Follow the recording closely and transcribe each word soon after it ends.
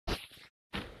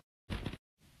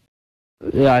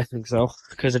Yeah, I think so.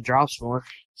 Because it drops more.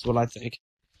 That's what I think.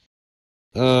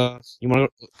 You wanna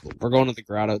go? We're going to the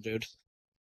grotto, dude.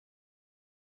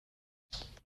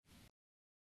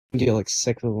 We can get like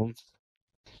 6 of them.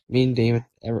 Me and Damon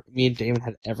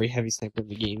had every heavy sniper in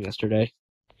the game yesterday.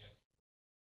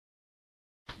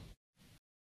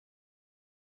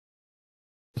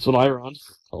 That's what I run.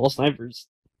 All snipers.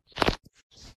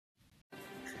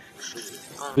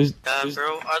 Oh Who's, my god, who's,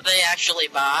 bro. Are they actually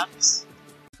bots?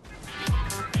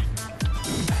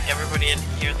 Everybody in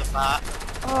here the bot?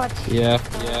 Oh, yeah.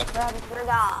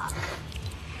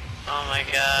 Oh my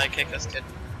god, kick this kid.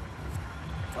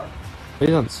 He's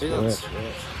on Switch.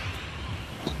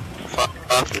 Fuck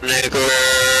off,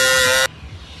 nigga.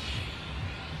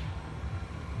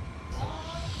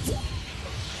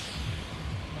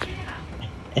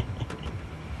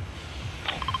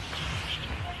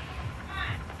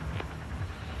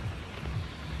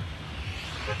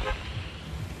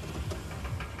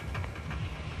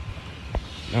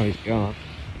 No, he's gone.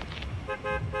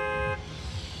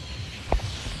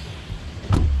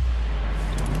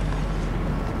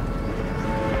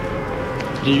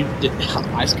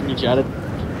 I screenshotted.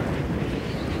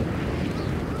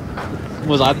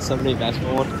 Was I the 7-8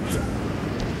 basketball one?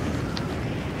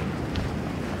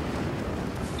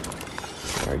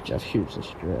 Alright, Jeff, here's the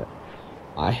strat.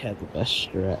 I had the best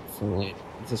strat for landing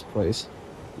at this place.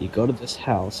 You go to this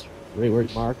house, right where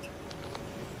it's marked.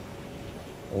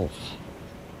 Oh.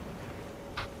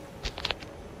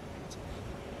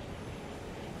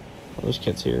 Oh, there's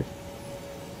kids here.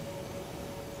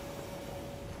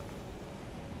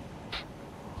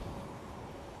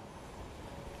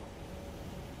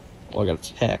 Oh, I got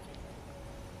attacked.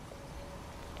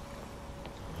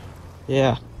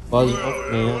 Yeah, buzz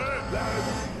up, man.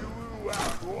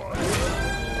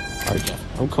 Alright,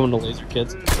 Jeff, I'm coming to laser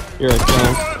kids. Here I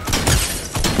come.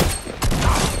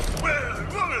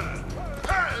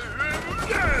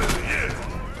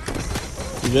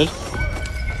 You good?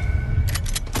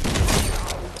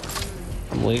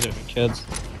 I'm lasering kids.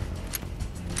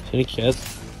 Any kids?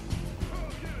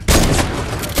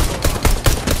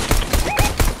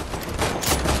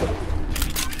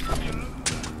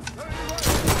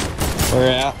 Where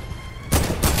at?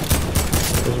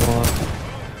 There's one.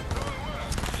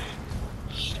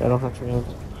 Shit, I don't have to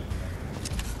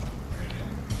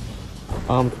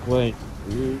wait.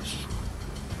 Oosh.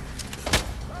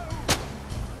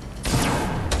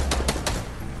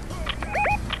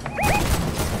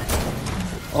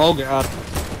 Oh god.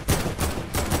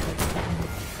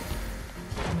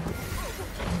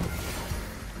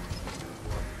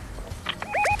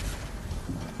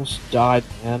 Almost died,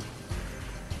 man.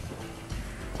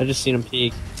 I just seen him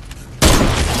peek.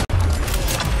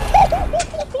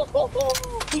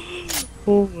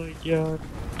 Oh my god.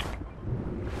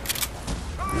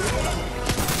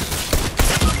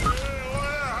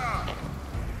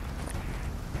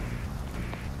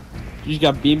 You just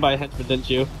got beamed by a henchman, didn't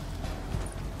you?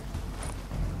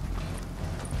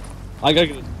 I gotta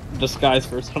get a disguise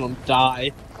first, I don't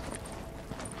die.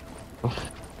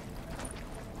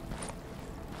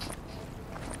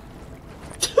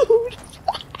 Dude!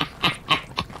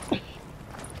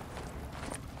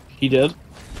 He did?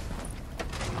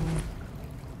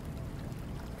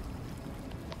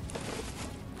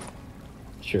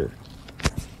 Sure.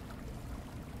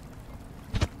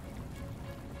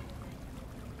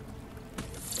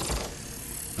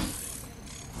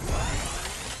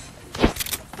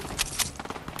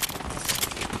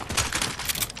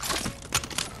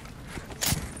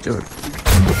 Dude.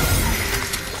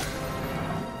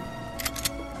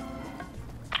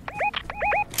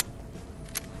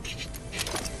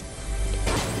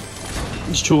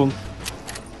 There's 2 of them.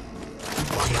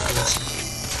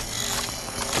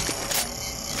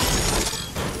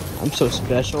 I'm so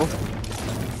special.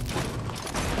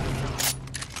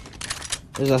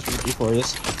 There's nothing before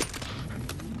this.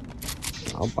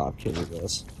 I'll pop kill you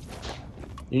this.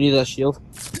 You need that shield?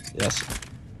 Yes.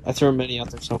 I threw a mini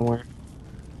out there somewhere.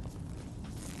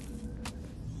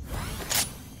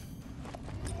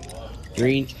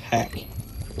 Green hack.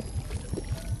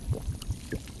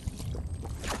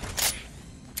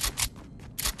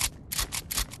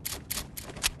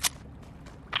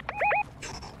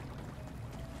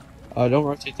 Don't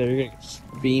rotate there, you're gonna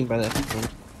get beamed by that thing.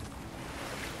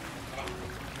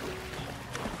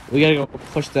 We gotta go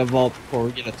push that vault before we're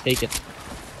gonna take it.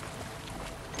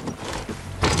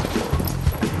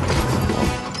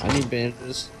 Oh, I need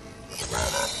bandages.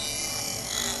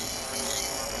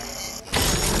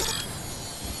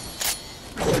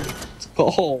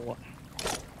 Oh!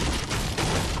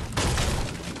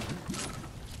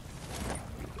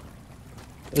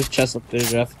 There's a chest up there,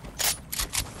 Jeff.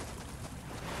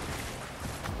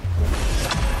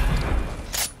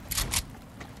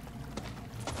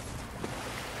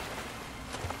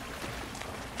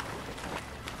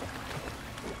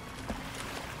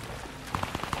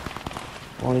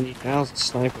 All I need now is a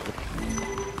sniper.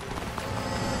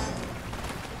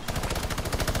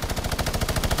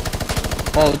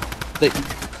 Oh,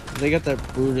 they got that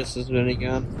Brutus's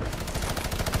minigun.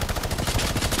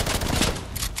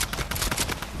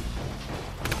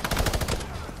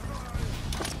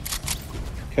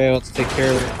 Okay, let's take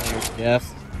care of it later,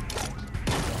 Jeff.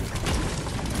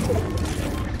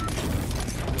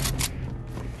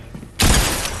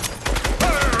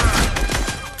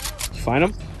 Did you find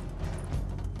him?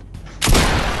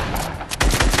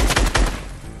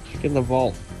 Get in the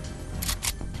vault.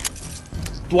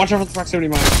 Watch out for the proximity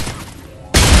mine.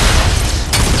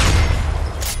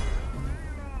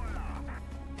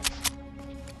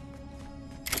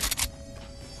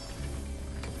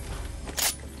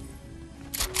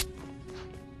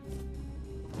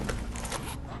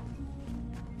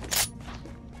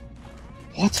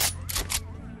 What?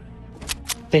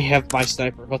 They have my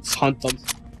sniper. Let's hunt them.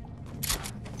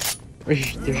 Right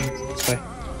here, this way.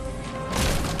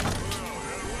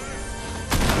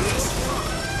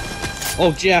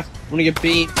 Oh, Jeff, I'm gonna get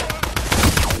beat.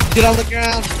 Get on the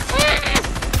ground.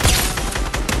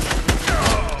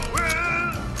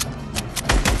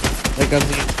 That gun's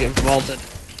gonna get vaulted.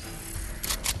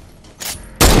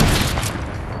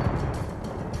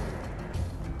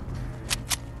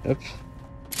 Yep.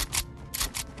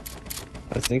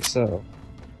 I think so.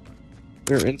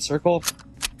 We're in circle?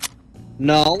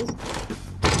 No.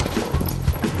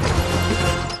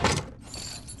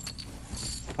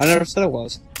 I never said it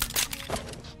was.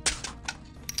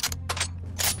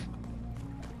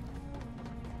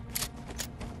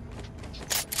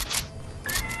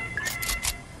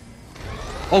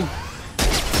 Oh!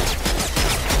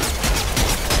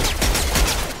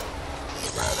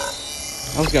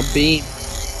 I almost got beamed.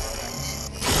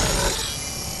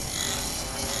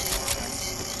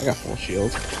 I got full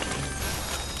shield.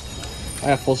 I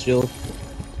got full shield.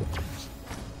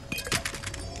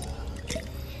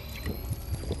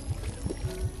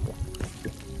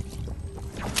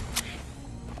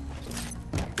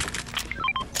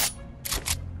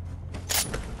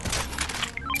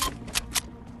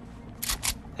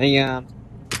 Hang on.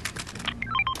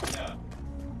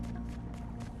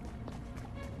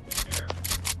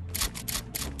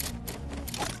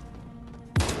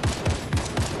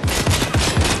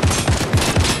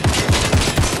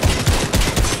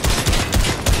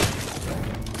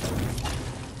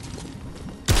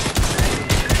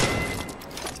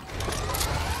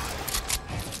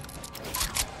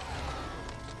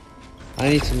 I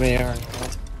need some AR.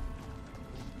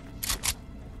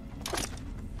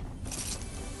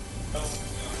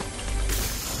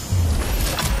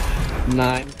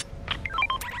 9.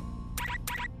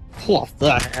 What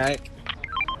the heck?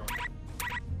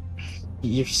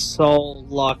 You're so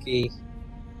lucky.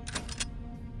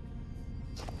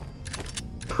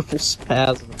 Purple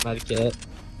spasm medikit.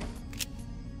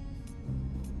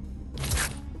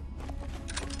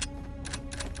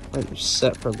 Alright, you're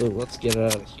set for loot. Let's get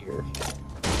out of here.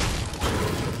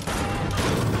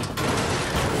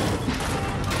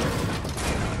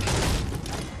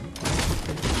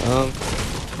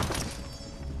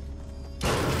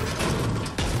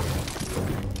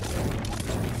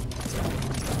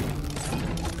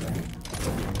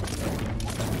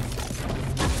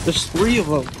 There's 3 of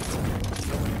them.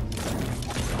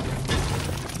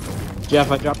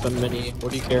 Jeff, I dropped a mini.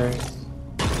 What are you carrying?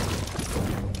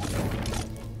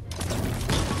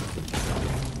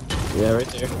 Yeah, right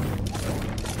there.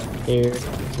 Here,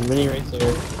 a mini right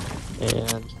there,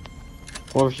 and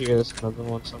over here. There's another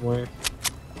one somewhere.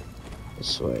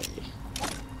 This way.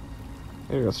 I'm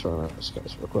gonna go throw out this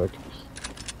guys real quick.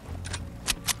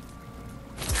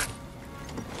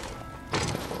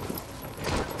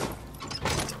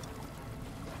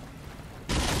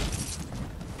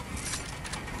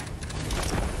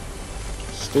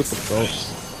 Stupid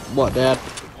folks. What, Dad?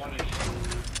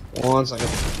 1 second.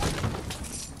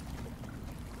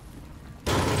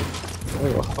 There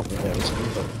we go. Help me, Dad.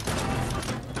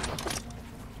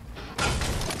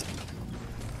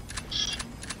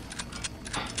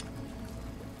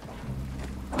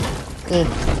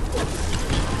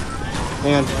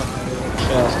 And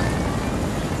chest.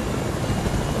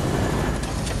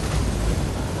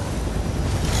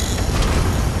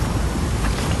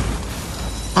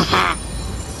 Haha.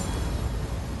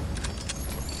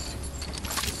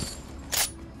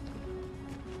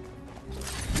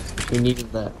 We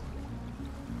needed that.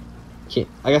 Okay,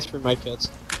 I got 3 my kits.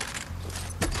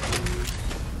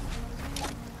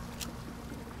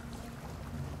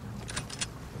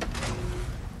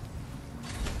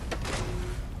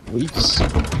 Weeks.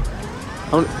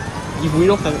 We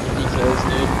don't have any kills,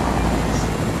 dude.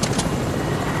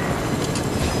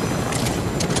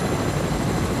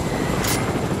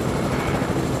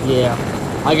 Yeah,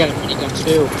 I got a minigun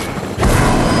too.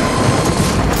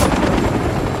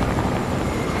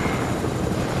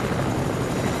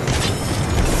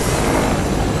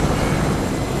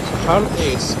 So how did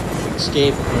they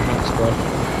escape in the next question?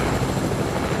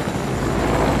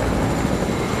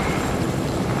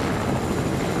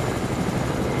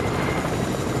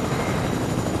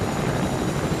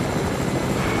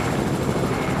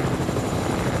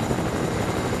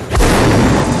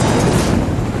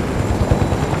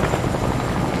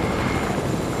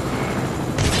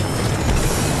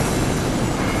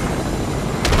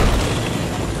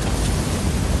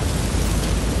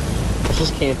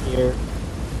 Just camp here.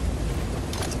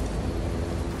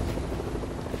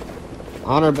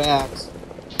 On our backs.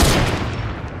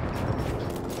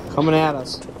 Coming at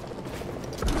us.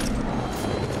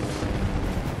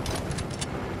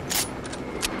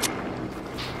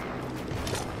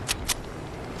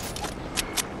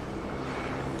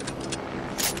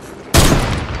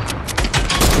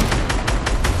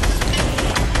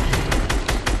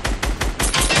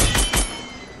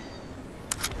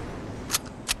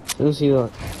 As soon as he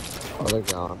look, oh, they're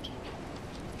gone.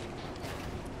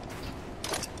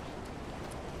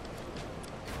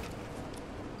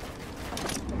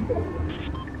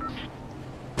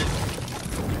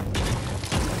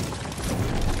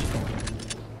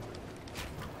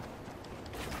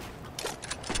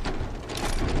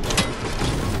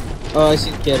 Oh, I see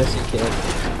the kid, I see the kid.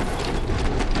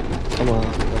 Come on,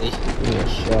 buddy. Give me a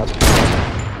shot.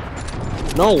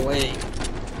 No way!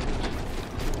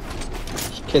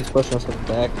 This kid's pushing us in the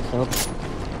back.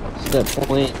 What's that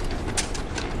point?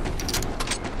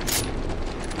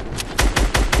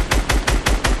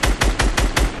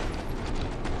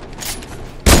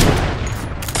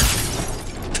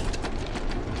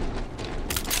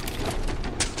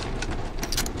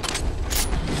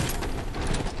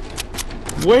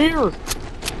 Where?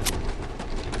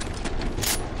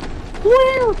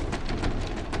 Where?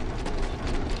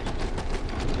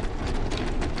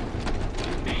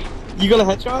 You got a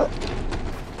headshot?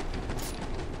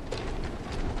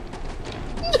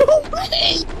 No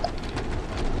way!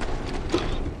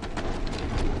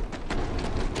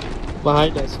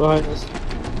 Behind us, behind us.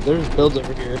 There's builds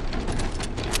over here.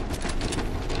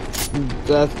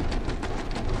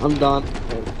 I'm done.